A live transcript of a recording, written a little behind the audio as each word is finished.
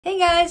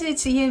guys,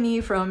 it's Yumi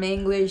from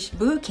English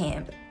Boot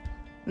Camp.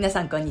 皆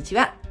さんこんにち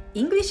は。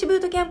English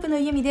Boot Camp の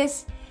Yumiで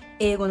す。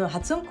英語の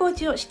発音コー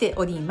チをして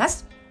おりま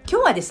す。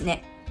今日はです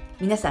ね、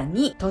皆さん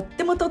にとっ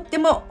て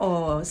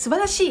も素晴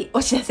らしい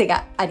お知らせ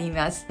があり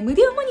ます。無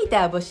料モニ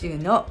ター募集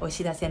のお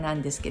知らせな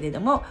んですけれど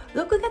も、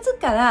6月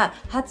から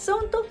発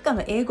音特化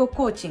の英語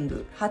コーチン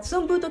グ、発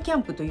音ブートキャ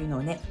ンプというの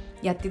をね、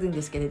やってるん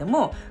ですけれど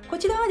も、こ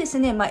ちらはです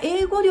ね、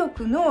英語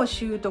力の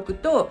習得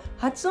と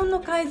発音の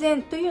改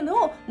善という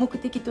のを目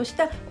的とし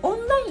たオ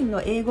ンライン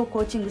の英語コ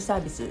ーチングサ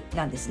ービス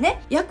なんです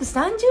ね。約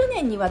30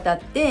年にわた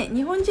って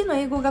日本人の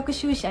英語学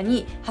習者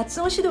に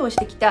発音指導をし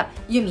てきた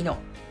ユミの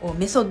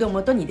メソッドを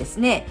もとにです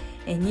ね、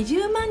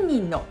20万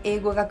人の英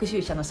語学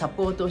習者のサ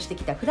ポートをして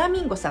きたフラ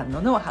ミンゴさん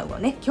のノウハウを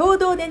ね、共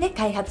同でね、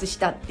開発し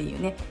たってい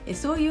うね、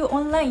そういうオ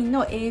ンライン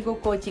の英語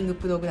コーチング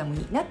プログラム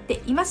になっ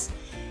ています。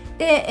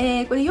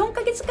で、これ4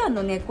ヶ月間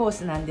のね、コー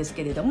スなんです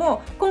けれど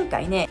も、今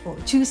回ね、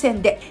抽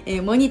選で、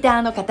モニタ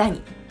ーの方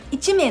に、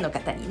1名の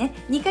方にね、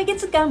2ヶ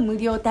月間無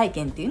料体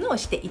験っていうのを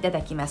していた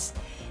だきます。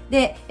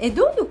で、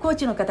どういうコー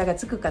チの方が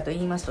つくかと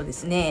言いますとで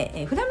す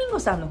ね、フラミンゴ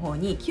さんの方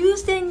に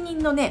9000人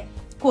のね、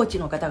コーチ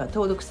の方が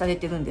登録され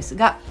てるんです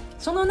が、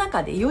その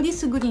中でより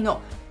すぐり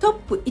のトッ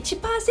プ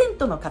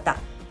 1% の方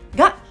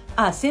が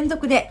専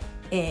属で、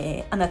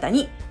あなた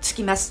につ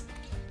きます。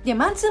で、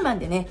マンツーマン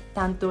でね、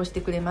担当して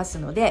くれます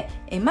ので、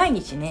毎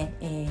日ね、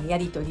や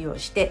り取りを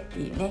してって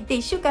いうね。で、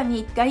1週間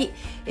に1回、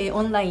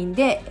オンライン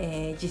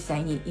で、実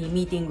際に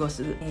ミーティングを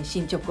する、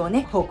進捗を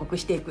ね、報告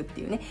していくって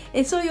いうね、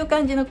そういう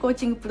感じのコー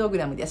チングプログ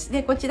ラムです。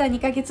で、こちら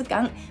2ヶ月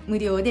間無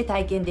料で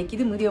体験でき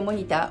る無料モ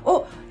ニター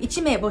を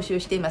1名募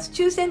集しています。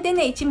抽選で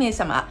ね、1名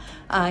様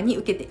に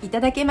受けていた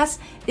だけま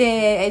す。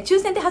で、抽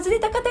選で外れ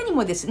た方に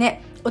もです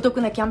ね、お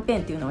得なキャンペー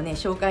ンっていうのをね、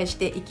紹介し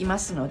ていきま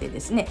すのでで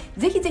すね、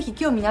ぜひぜひ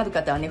興味のある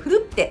方はね、ふる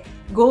って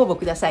ご応募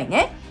ください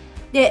ね。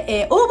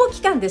で、応募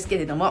期間ですけ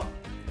れども、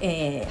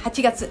8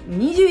月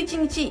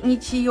21日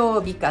日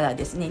曜日から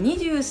ですね、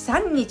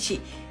23日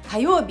火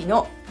曜日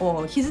の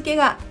日付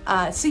が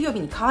水曜日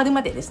に変わる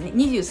までですね、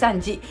23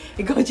時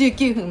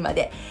59分ま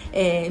で、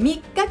3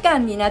日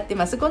間になって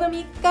ます。この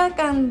3日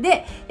間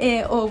で、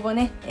応募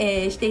ね、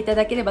していた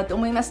だければと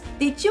思います。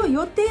で、一応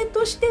予定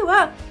として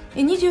は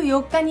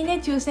24日に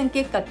ね、抽選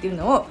結果っていう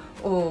のを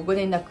ご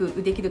連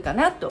絡できるか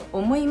なと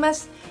思いま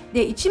す。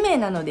で、1名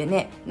なので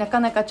ね、なか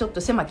なかちょっと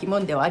狭き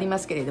門ではありま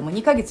すけれども、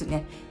2ヶ月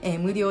ね、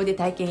無料で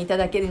体験いた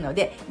だけるの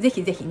で、ぜ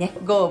ひぜひね、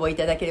ご応募い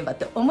ただければ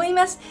と思い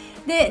ます。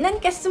で、何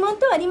か質問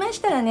等ありまし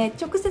たらね、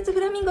直接フ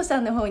ラミンゴさ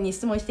んの方に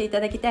質問していた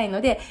だきたいの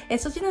で、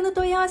そちらの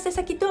問い合わせ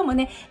先等も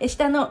ね、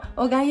下の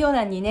概要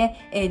欄に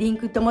ね、リン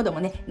クともど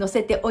もね、載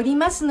せており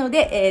ますの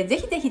で、ぜ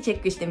ひぜひチェ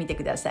ックしてみて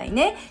ください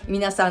ね。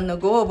皆さんの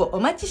ご応募お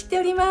待ちして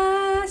おり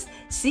ます。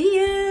See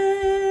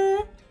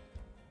you!